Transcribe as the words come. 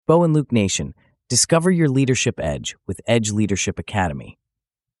Bo and Luke Nation, discover your leadership edge with Edge Leadership Academy.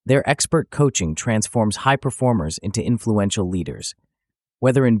 Their expert coaching transforms high performers into influential leaders.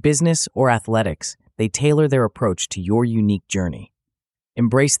 Whether in business or athletics, they tailor their approach to your unique journey.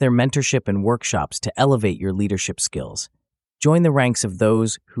 Embrace their mentorship and workshops to elevate your leadership skills. Join the ranks of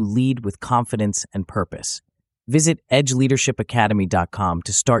those who lead with confidence and purpose. Visit edgeleadershipacademy.com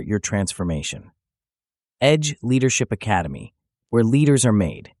to start your transformation. Edge Leadership Academy, where leaders are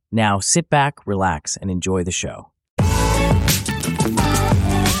made. Now sit back, relax, and enjoy the show.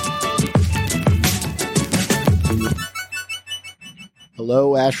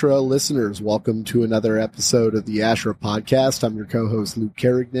 Hello, ASHRA listeners. Welcome to another episode of the ASHRA podcast. I'm your co-host, Luke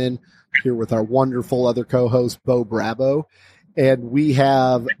Carignan, here with our wonderful other co-host, Bo Brabo. And we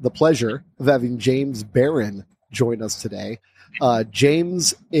have the pleasure of having James Barron join us today.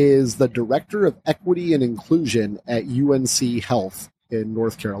 James is the Director of Equity and Inclusion at UNC Health in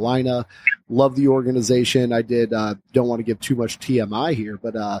North Carolina. Love the organization. I did, don't want to give too much TMI here,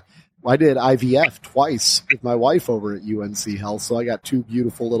 but I did IVF twice with my wife over at UNC Health, so I got two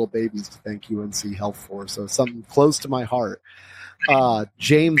beautiful little babies to thank UNC Health for, so something close to my heart.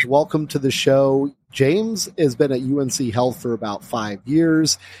 James, welcome to the show. James has been at UNC Health for about 5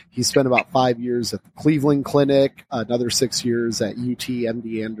 years. He spent about 5 years at the Cleveland Clinic, another 6 years at UT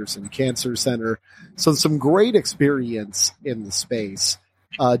MD Anderson Cancer Center. So some great experience in the space.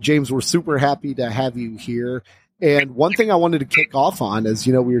 James, we're super happy to have you here. And one thing I wanted to kick off on is,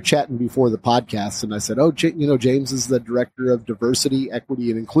 we were chatting before the podcast, and I said, James is the Director of Diversity, Equity,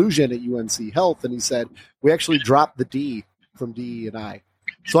 and Inclusion at UNC Health. And he said, we actually dropped the D from DE&I.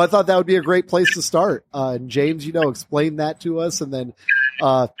 So I thought that would be a great place to start. And James, explain that to us and then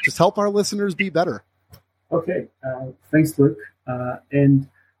just help our listeners be better. Okay. Thanks, Luke. And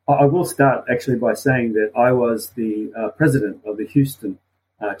I will start actually by saying that I was the president of the Houston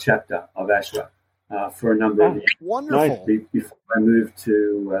chapter of ASHRA for a number of years. Wonderful. Before I moved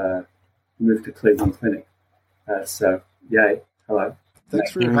to Cleveland Clinic. So, yay. Hello.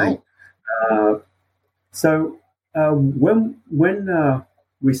 Thanks for your help. When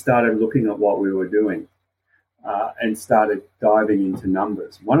we started looking at what we were doing and started diving into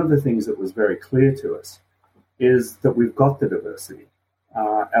numbers, one of the things that was very clear to us is that we've got the diversity.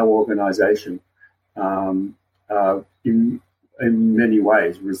 Our organization, in many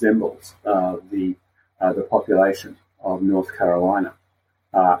ways, resembles the population of North Carolina.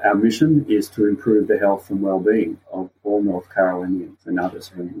 Our mission is to improve the health and well-being of all North Carolinians and others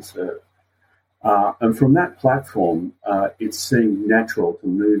whom we serve. And from that platform, it seemed natural to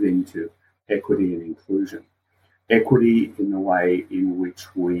move into equity and inclusion. Equity in the way in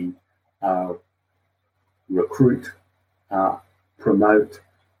which we recruit, promote,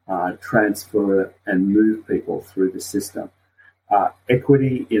 transfer, and move people through the system.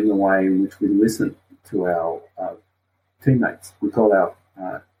 Equity in the way in which we listen to our teammates. We call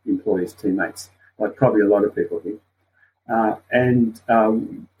our employees teammates, like probably a lot of people do. And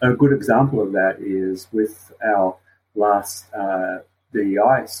a good example of that is with our last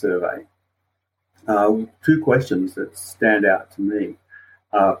DEI survey. Two questions that stand out to me.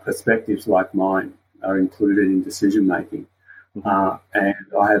 Perspectives like mine are included in decision-making. And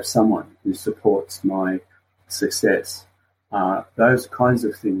I have someone who supports my success. Those kinds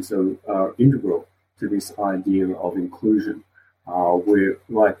of things are integral to this idea of inclusion. We're,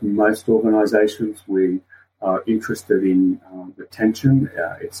 like most organizations, we are interested in retention.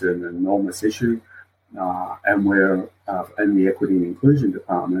 It's an enormous issue. And we're in the Equity and Inclusion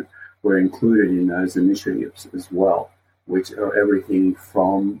Department, we're included in those initiatives as well, which are everything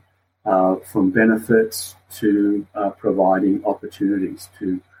from benefits to providing opportunities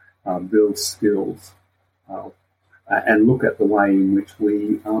to build skills and look at the way in which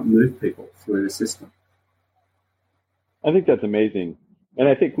we move people through the system. I think that's amazing. And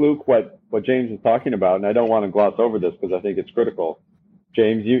I think, Luke, what James is talking about, and I don't want to gloss over this because I think it's critical.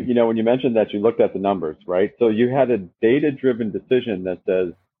 James, when you mentioned that you looked at the numbers, right? So you had a data-driven decision that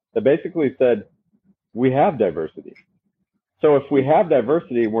basically said, we have diversity. So if we have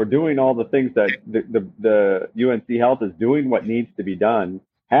diversity, we're doing all the things that the UNC Health is doing what needs to be done,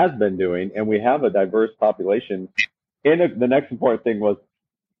 has been doing, and we have a diverse population. And the next important thing was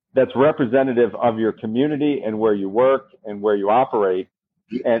that's representative of your community and where you work and where you operate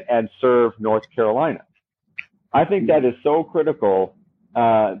and serve North Carolina. I think that is so critical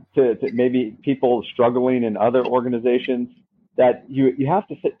to maybe people struggling in other organizations, that you have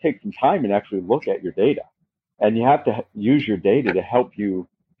to take some time and actually look at your data. And you have to use your data to help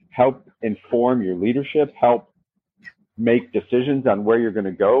inform your leadership, help make decisions on where you're going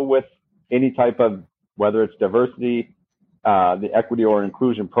to go with any type of, whether it's diversity, the equity or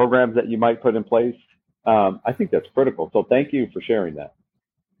inclusion programs that you might put in place. I think that's critical. So thank you for sharing that.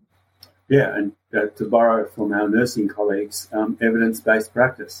 Yeah, and to borrow from our nursing colleagues, evidence-based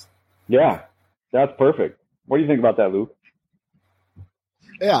practice. Yeah, that's perfect. What do you think about that, Luke?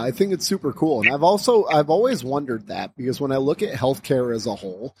 Yeah, I think it's super cool. And I've always wondered that, because when I look at healthcare as a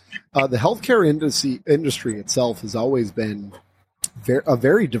whole, the healthcare industry itself has always been a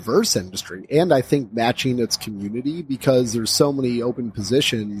very diverse industry. And I think matching its community, because there's so many open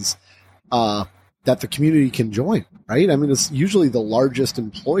positions that the community can join, right? I mean, it's usually the largest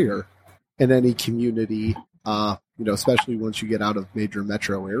employer in any community, especially once you get out of major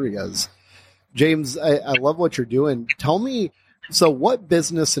metro areas. James, I love what you're doing. Tell me, so what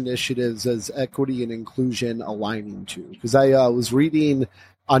business initiatives is equity and inclusion aligning to? Because I was reading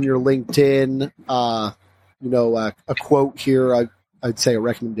on your LinkedIn, a quote here, I'd say a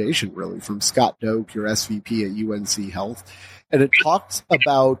recommendation really, from Scott Doak, your SVP at UNC Health. And it talks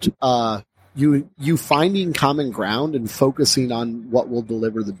about you finding common ground and focusing on what will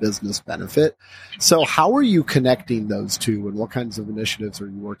deliver the business benefit. So how are you connecting those two, and what kinds of initiatives are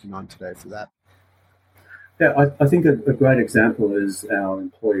you working on today for that? Yeah, I think a great example is our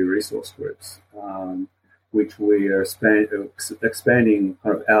employee resource groups, which we are expanding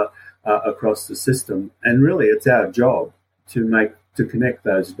kind of out across the system. And really, it's our job to connect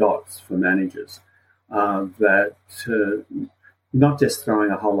those dots for managers, that not just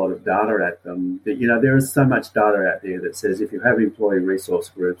throwing a whole lot of data at them. There is so much data out there that says if you have employee resource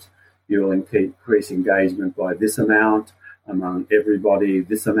groups, you'll increase engagement by this amount among everybody,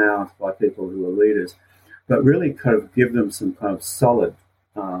 this amount by people who are leaders. But really kind of give them some kind of solid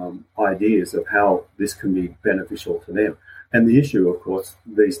ideas of how this can be beneficial to them. And the issue, of course,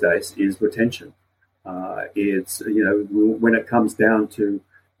 these days is retention. It's, when it comes down to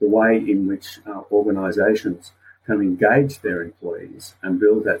the way in which organizations can engage their employees and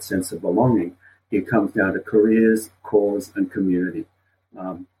build that sense of belonging, it comes down to careers, cause, and community.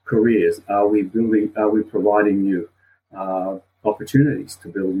 Careers, are we providing you opportunities to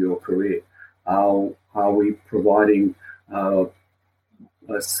build your career? Are we providing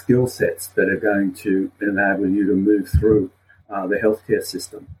skill sets that are going to enable you to move through the healthcare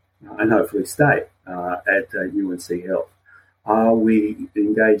system and hopefully stay at UNC Health? Are we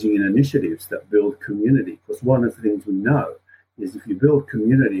engaging in initiatives that build community? Because one of the things we know is if you build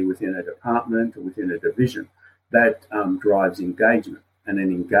community within a department or within a division, that drives engagement, and an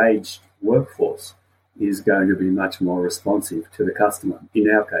engaged workforce is going to be much more responsive to the customer, in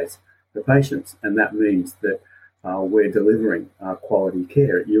our case, the patients. And that means that we're delivering quality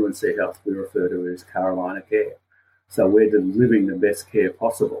care. At UNC Health, we refer to it as Carolina Care. So we're delivering the best care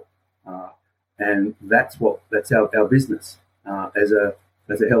possible. And that's our business. As a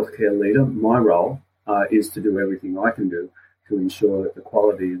healthcare leader, my role is to do everything I can do to ensure that the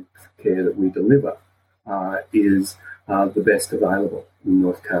quality of care that we deliver is the best available in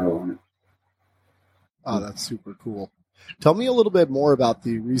North Carolina. Oh, that's super cool. Tell me a little bit more about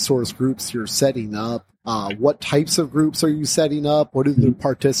the resource groups you're setting up. What types of groups are you setting up? What do the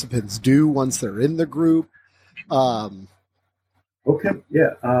participants do once they're in the group? Okay,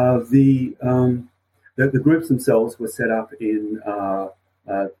 yeah. The groups themselves were set up in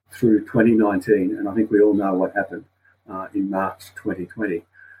through 2019, and I think we all know what happened in March 2020.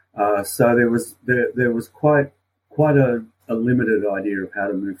 So there was quite a limited idea of how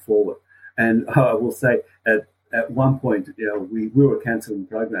to move forward. And I will say at one point, we were cancelling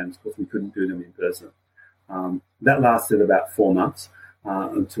programs because we couldn't do them in person. That lasted about 4 months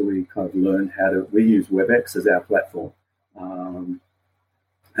until we kind of learned we use WebEx as our platform.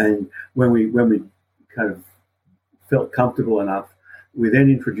 And when we kind of felt comfortable enough, we then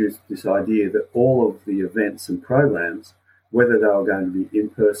introduced this idea that all of the events and programs, whether they were going to be in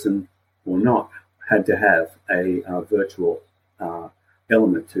person or not, had to have a virtual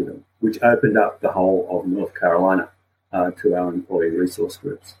element to them, which opened up the whole of North Carolina to our employee resource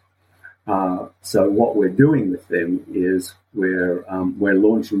groups. So what we're doing with them is we're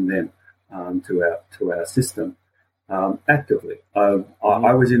launching them to our system actively. I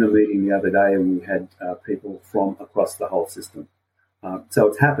was in a meeting the other day, and we had people from across the whole system. So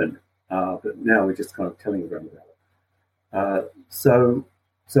it's happened, but now we're just kind of telling everyone about it.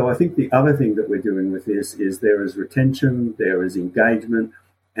 So I think the other thing that we're doing with this is there is retention, there is engagement,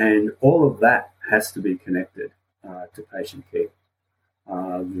 and all of that has to be connected to patient care.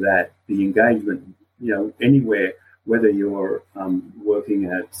 That the engagement, anywhere, whether you're working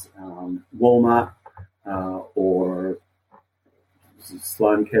at Walmart or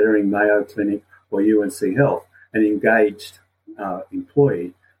Sloan Kettering, Mayo Clinic, or UNC Health, an engaged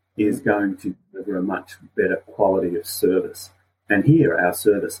employee is going to deliver a much better quality of service. And here, our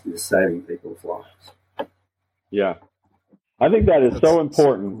service is saving people's lives. Yeah. I think that is so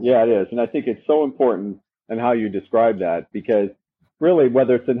important. Yeah, it is. And I think it's so important in how you describe that, because really,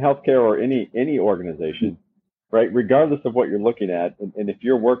 whether it's in healthcare or any organization, right, regardless of what you're looking at, and if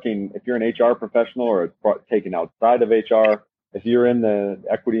you're an HR professional or it's taken outside of HR, if you're in the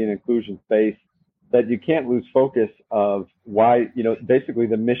equity and inclusion space, that you can't lose focus of why, basically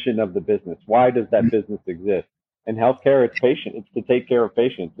the mission of the business. Why does that business exist? In healthcare, it's to take care of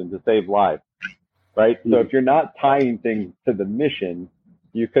patients and to save lives, right? So if you're not tying things to the mission,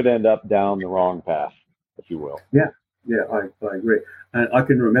 you could end up down the wrong path, if you will. Yeah, I agree. And I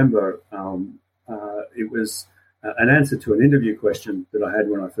can remember it was an answer to an interview question that I had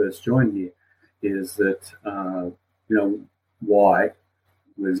when I first joined here, is that, why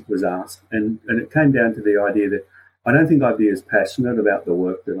was asked. And it came down to the idea that I don't think I'd be as passionate about the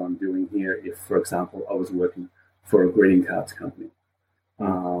work that I'm doing here if, for example, I was working for a greeting cards company.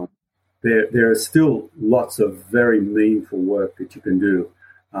 There are still lots of very meaningful work that you can do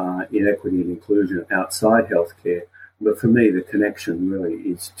in equity and inclusion outside healthcare. But for me, the connection really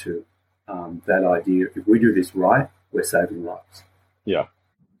is to that idea. If we do this right, we're saving lives. Yeah.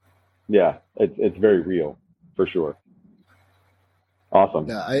 It's very real, for sure. Awesome.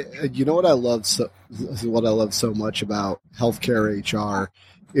 Yeah, what I love so much about healthcare HR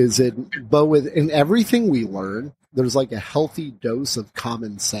is in everything we learn, there's like a healthy dose of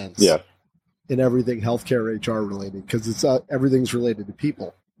common sense. Yeah. In everything healthcare HR related, because it's everything's related to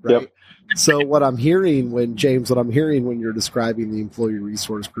people, right? Yep. So what I'm hearing when you're describing the employee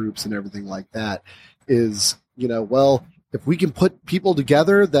resource groups and everything like that is, if we can put people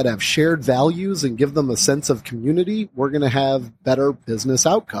together that have shared values and give them a sense of community, we're going to have better business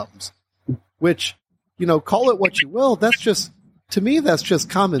outcomes, which, call it what you will. To me, that's just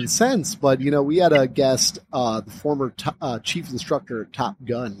common sense. But, we had a guest, the former chief instructor at Top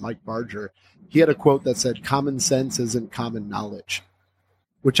Gun, Mike Barger. He had a quote that said, "Common sense isn't common knowledge,"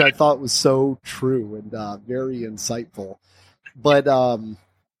 which I thought was so true and very insightful. But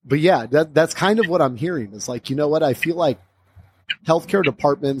yeah, that's kind of what I'm hearing. It's like, I feel like healthcare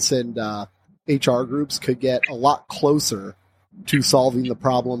departments and HR groups could get a lot closer to solving the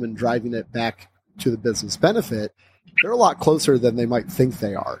problem and driving it back to the business benefit. They're a lot closer than they might think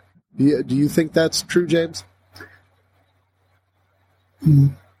they are. Do you think that's true, James?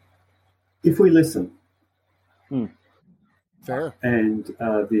 If we listen. Fair. And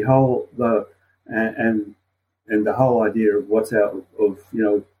the whole idea of what's out of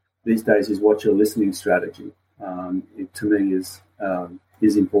these days is what's your listening strategy. To me is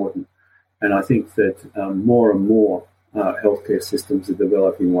important, and I think that more and more healthcare systems are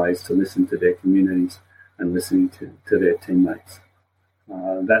developing ways to listen to their communities and listening to their teammates.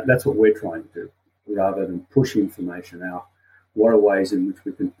 That's what we're trying to do, rather than push information out. What are ways in which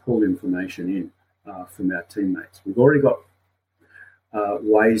we can pull information in from our teammates? We've already got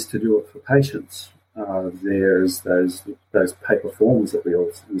ways to do it for patients. There's those paper forms that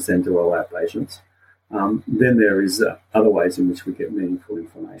we send to all our patients. Then there is other ways in which we get meaningful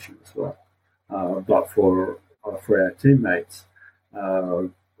information as well. But for our teammates, I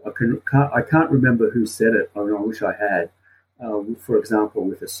can't remember who said it. I wish I had. For example,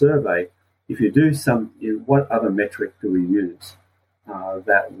 with a survey, if you do what other metric do we use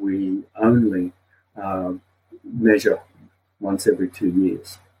that we only measure once every 2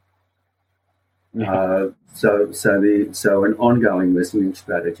 years? So an ongoing listening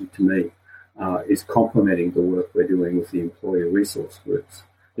strategy to me is complementing the work we're doing with the employee resource groups,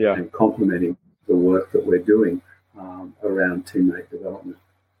 and complementing the work that we're doing around teammate development.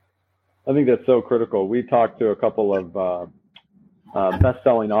 I think that's so critical. We talked to a couple of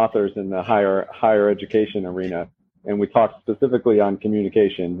best-selling authors in the higher education arena, and we talked specifically on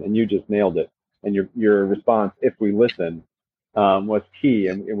communication, and you just nailed it. And your response, "if we listen," was key.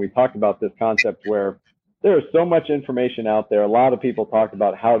 And we talked about this concept where there is so much information out there. A lot of people talk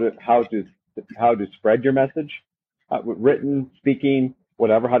about how to spread your message, written, speaking,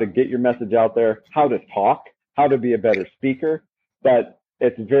 whatever, how to get your message out there, how to talk, how to be a better speaker. But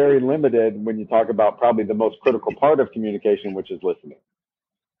it's very limited when you talk about probably the most critical part of communication, which is listening,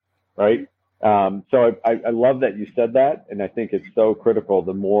 right? So I love that you said that, and I think it's so critical.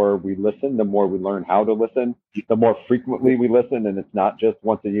 The more we listen, the more we learn how to listen, the more frequently we listen, and it's not just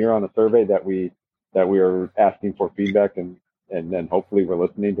once a year on a survey that we are asking for feedback, and then hopefully we're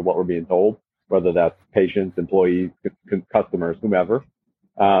listening to what we're being told, whether that's patients, employees, customers, whomever.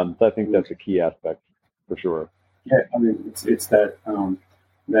 So I think that's a key aspect for sure. Yeah, I mean it's that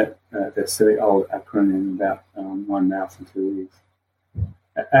silly old acronym about one mouth and 2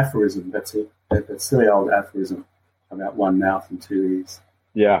 ears. aphorism. That's it. That silly old aphorism about one mouth and two ears.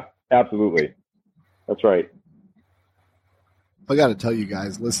 Yeah, absolutely. That's right. I got to tell you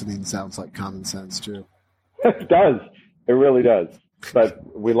guys, listening sounds like common sense too. It does. It really does.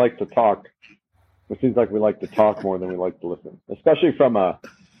 But we like to talk. It seems like we like to talk more than we like to listen, especially from a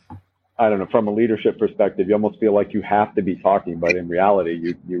leadership perspective. You almost feel like you have to be talking, but in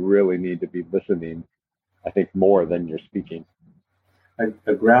reality, you really need to be listening, I think, more than you're speaking.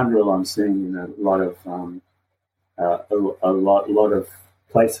 A ground rule I'm seeing in a lot of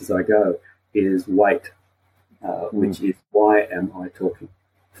places I go is wait, which is why am I talking?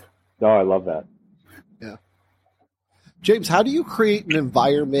 Oh, I love that. Yeah. James, how do you create an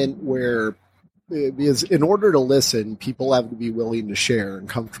environment where, because in order to listen, people have to be willing to share and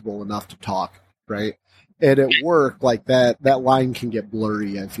comfortable enough to talk, right? And at work, like that line can get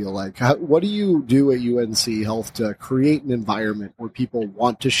blurry, I feel like. What do you do at UNC Health to create an environment where people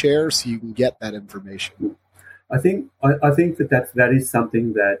want to share so you can get that information? I think that is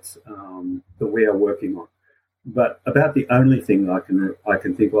something that we are working on. But about the only thing I can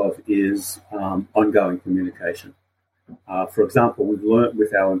think of is ongoing communication. For example, we've learnt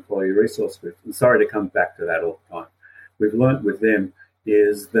with our employee resource group, and sorry to come back to that all the time, we've learnt with them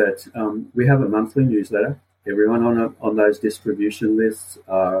is that we have a monthly newsletter. Everyone on those distribution lists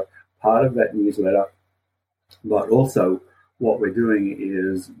are part of that newsletter. But also what we're doing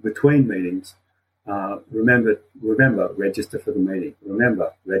is between meetings, remember, register for the meeting.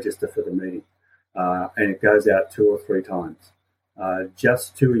 Remember, register for the meeting. And it goes out 2 or 3 times.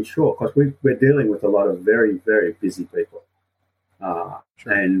 Just to ensure, because we're dealing with a lot of very, very busy people,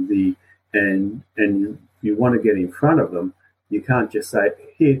 Sure. and you want to get in front of them. You can't just say,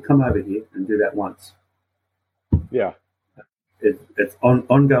 "Here, come over here," and do that once. Yeah, It's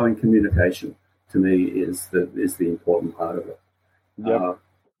ongoing communication. To me, is the important part of it. Yep.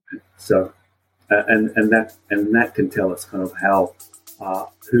 And that can tell us kind of how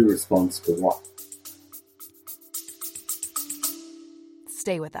who responds to what.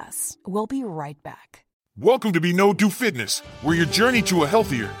 Stay with us. We'll be right back. Welcome to Be No Do Fitness, where your journey to a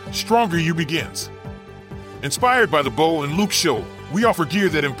healthier, stronger you begins. Inspired by the Bo and Luke Show, we offer gear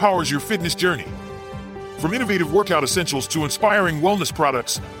that empowers your fitness journey. From innovative workout essentials to inspiring wellness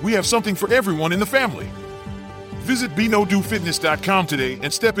products, we have something for everyone in the family. Visit BeNoDoFitness.com today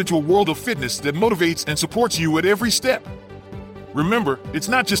and step into a world of fitness that motivates and supports you at every step. Remember, it's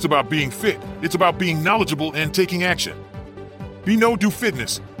not just about being fit, it's about being knowledgeable and taking action. Be No Do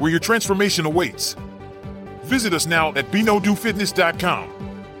Fitness, where your transformation awaits. Visit us now at BeNoDoFitness.com.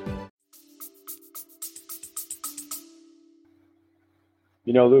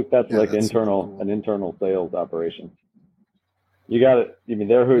 You know, Luke, that's like that's an internal sales operation. You got it. I mean,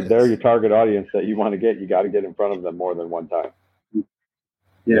 they're your target audience that you want to get. You got to get in front of them more than one time. Yeah.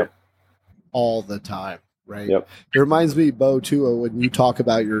 Yep. All the time, right? Yep. It reminds me, Bo, too, when you talk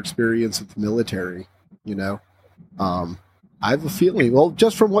about your experience with the military, you know, I have a feeling, well,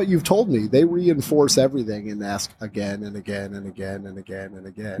 just from what you've told me, they reinforce everything and ask again and again and again and again and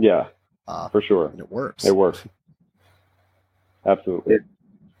again. Yeah, for sure. And it works. It works. Absolutely.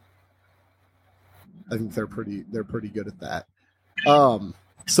 I think they're pretty good at that.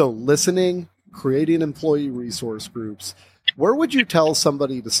 So listening, creating employee resource groups. Where would you tell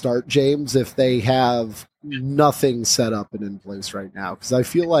somebody to start, James, if they have nothing set up and in place right now? Because I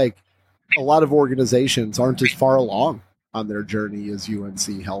feel like a lot of organizations aren't as far along on their journey as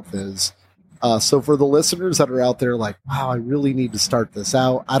UNC Health is. So for the listeners that are out there like, wow, I really need to start this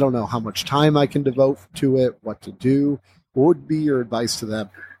out. I don't know how much time I can devote to it, what to do. What would be your advice to them?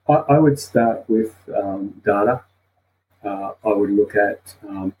 I would start with data. I would look at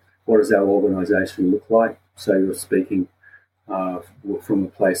what does our organisation look like. So you're speaking from a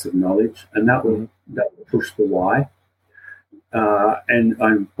place of knowledge, and that will push the why.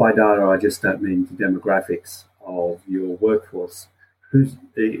 And by data, I just don't mean the demographics of your workforce. Who's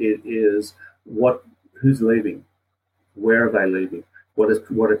leaving? Where are they leaving? What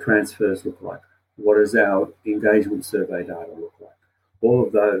do transfers look like? What does our engagement survey data look like? All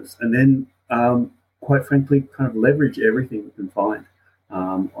of those, and then quite frankly, kind of leverage everything you can find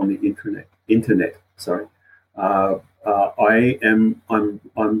on the internet. Sorry, I'm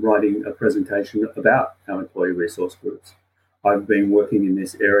writing a presentation about our employee resource groups. I've been working in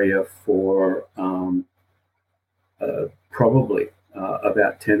this area for probably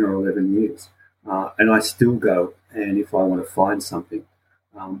about 10 or 11 years, and I still go. And if I want to find something,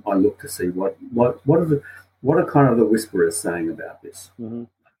 I look to see what are kind of the whisperers saying about this. Mm-hmm.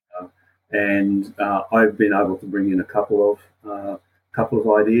 And I've been able to bring in a couple of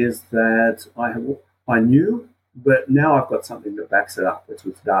ideas that I knew but now I've got something that backs it up. It's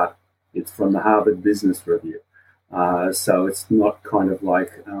with data. It's from the Harvard Business Review. So it's not kind of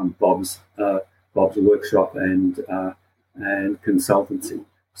like Bob's workshop and consultancy.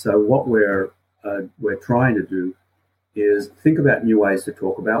 So what we're trying to do is think about new ways to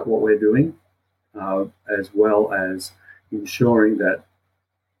talk about what we're doing, as well as ensuring that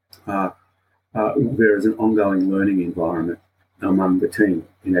there is an ongoing learning environment among the team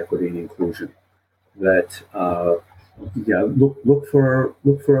in equity and inclusion. That look for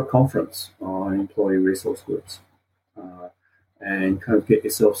a conference on employee resource groups, and kind of get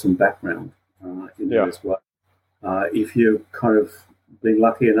yourself some background in there as well. If you've kind of been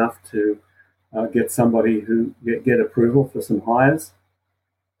lucky enough to get somebody who get approval for some hires,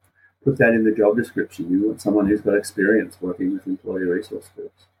 put that in the job description. You want someone who's got experience working with employee resource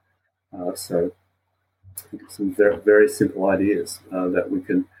groups. So some very, very simple ideas that we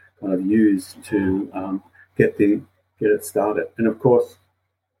can kind of use to get it started. And of course,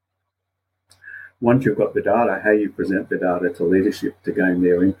 once you've got the data, how you present the data to leadership to gain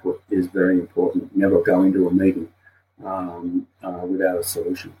their input is very important. Never go into a meeting without a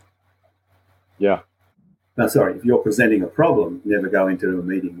solution. Yeah. No, sorry, if you're presenting a problem, never go into a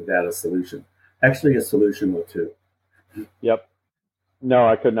meeting without a solution. Actually, a solution or two. Yep. No,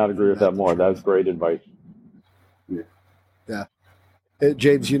 I could not agree with that more. That's great advice. Yeah.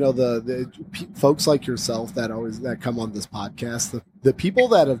 James, the folks like yourself that come on this podcast, the people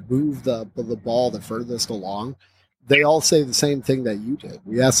that have moved the ball the furthest along, they all say the same thing that you did.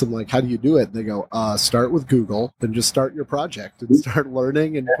 We ask them, like, how do you do it? And they go, start with Google and just start your project and start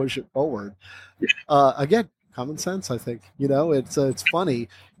learning and push it forward. Again, common sense, I think. It's funny.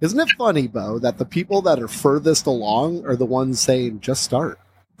 Isn't it funny, Bo, that the people that are furthest along are the ones saying, just start?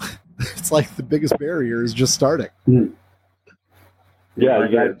 It's like the biggest barrier is just starting. Mm. Yeah,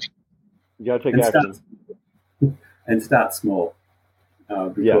 you got to take action. And start small.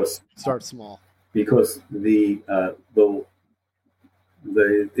 Because start small. Because it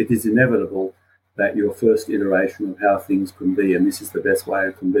is inevitable that your first iteration of how things can be, and this is the best way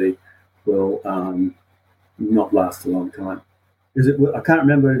it can be, will not last a long time. I can't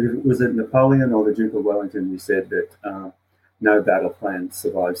remember if it was Napoleon or the Duke of Wellington who said that no battle plan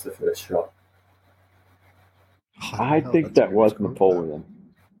survives the first shot. I think that was Napoleon.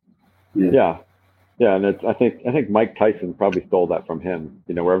 Yeah, and I think Mike Tyson probably stole that from him.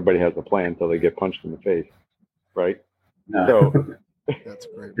 Where everybody has a plan until they get punched in the face, right? No. So that's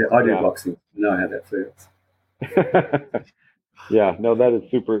great. Yeah, I do boxing. I know how that feels. Yeah, no, that is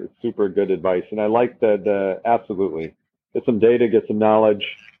super, super good advice, and I like that. Absolutely, get some data, get some knowledge,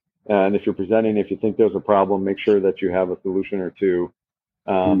 and if you're presenting, if you think there's a problem, make sure that you have a solution or two.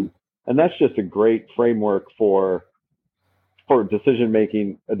 And that's just a great framework for a decision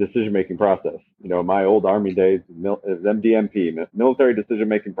making process. My old Army days, MDMP, military decision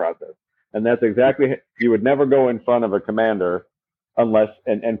making process, and that's exactly, you would never go in front of a commander unless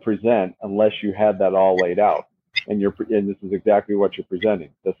and present unless you had that all laid out. And this is exactly what you're presenting.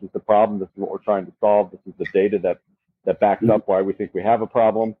 This is the problem. This is what we're trying to solve. This is the data that backs up why we think we have a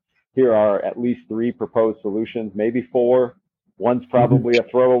problem. Here are at least 3 proposed solutions, maybe 4. One's probably a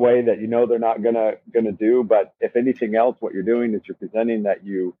throwaway that they're not gonna do. But if anything else, what you're doing is you're presenting that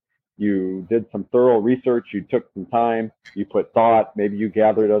you did some thorough research, you took some time, you put thought, maybe you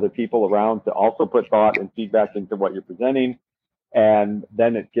gathered other people around to also put thought and feedback into what you're presenting, and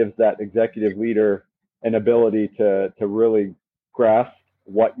then it gives that executive leader an ability to really grasp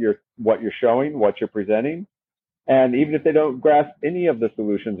what you're showing, what you're presenting. And even if they don't grasp any of the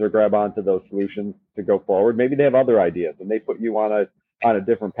solutions or grab onto those solutions to go forward, maybe they have other ideas and they put you on a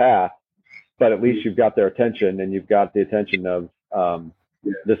different path, but at least you've got their attention and you've got the attention of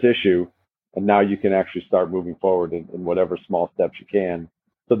this issue. And now you can actually start moving forward in whatever small steps you can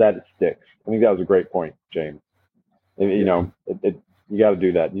so that it sticks. I think that was a great point, James. You got to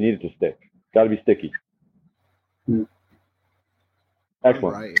do that. You need it to stick. Got to be sticky.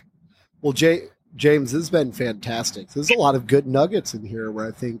 Excellent. All right. Well, James, this has been fantastic. There's a lot of good nuggets in here where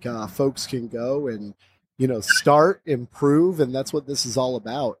I think folks can go and, start, improve, and that's what this is all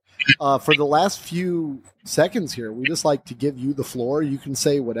about. For the last few seconds here, we just like to give you the floor. You can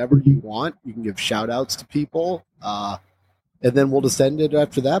say whatever you want. You can give shout outs to people, and then we'll just end it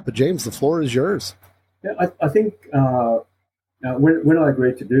after that. But James, the floor is yours. Yeah, I think when I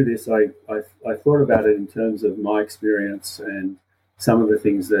agreed to do this, I thought about it in terms of my experience and some of the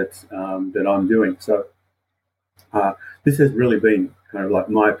things that I'm doing. So this has really been kind of like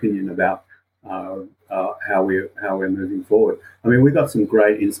my opinion about how we're moving forward. I mean, we've got some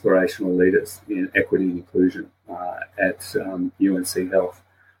great inspirational leaders in equity and inclusion at UNC Health.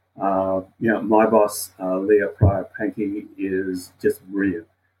 My boss, Leah Pryor-Pankey, is just brilliant.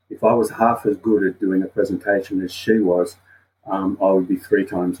 If I was half as good at doing a presentation as she was, I would be 3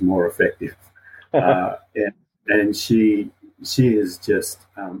 times more effective. And she is just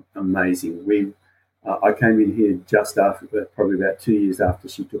amazing. I came in here just after, probably about 2 years after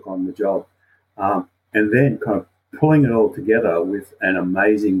she took on the job, and then kind of pulling it all together with an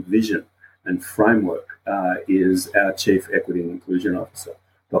amazing vision and framework is our Chief Equity and Inclusion Officer,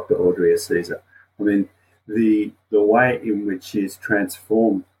 Dr. Audrey Caesar. I mean, the way in which she's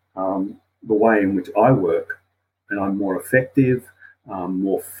transformed the way in which I work, and I'm more effective,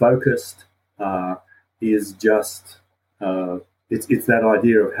 more focused, is just it's that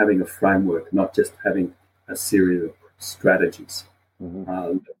idea of having a framework, not just having a series of strategies.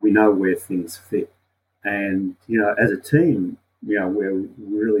 Mm-hmm. We know where things fit, and as a team, we're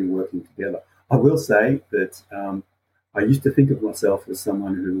really working together. I will say that I used to think of myself as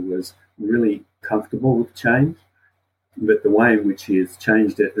someone who was really comfortable with change, but the way in which he has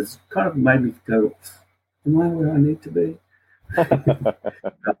changed it has kind of made me go, am I where I need to be?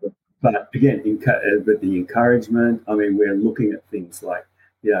 But again, but the encouragement, I mean, we're looking at things like,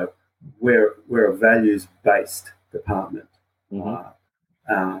 we're a values-based department.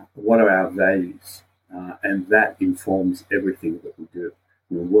 Mm-hmm. What are our values? And that informs everything that we do.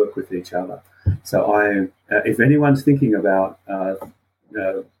 We work with each other. So if anyone's thinking about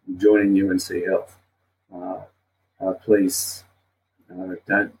joining UNC Health, please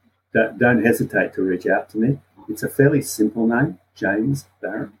don't hesitate to reach out to me. It's a fairly simple name, James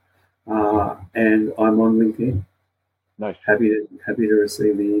Barron, and I'm on LinkedIn. Nice. Happy to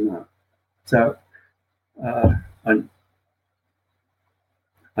receive the email. So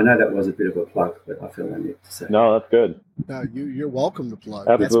I know that was a bit of a plug, but I feel I need to say. No, that's good. No, you're welcome to plug.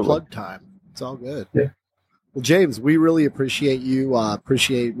 Absolutely. That's plug time. It's all good. Yeah. Well, James, we really appreciate you.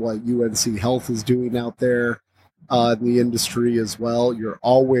 Appreciate what UNC Health is doing out there in the industry as well. You're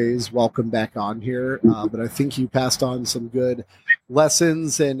always welcome back on here. But I think you passed on some good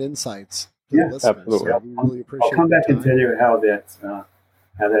lessons and insights to the listeners. Absolutely. So we really appreciate I'll come back and tell you how that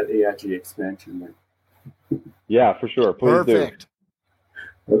ERG expansion went. Yeah, for sure. Please Perfect. Do.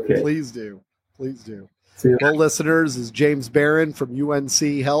 Okay. Please do. Well, listeners, this is James Barron from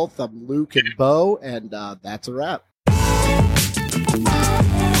UNC Health. I'm Luke and Bo, and that's a wrap.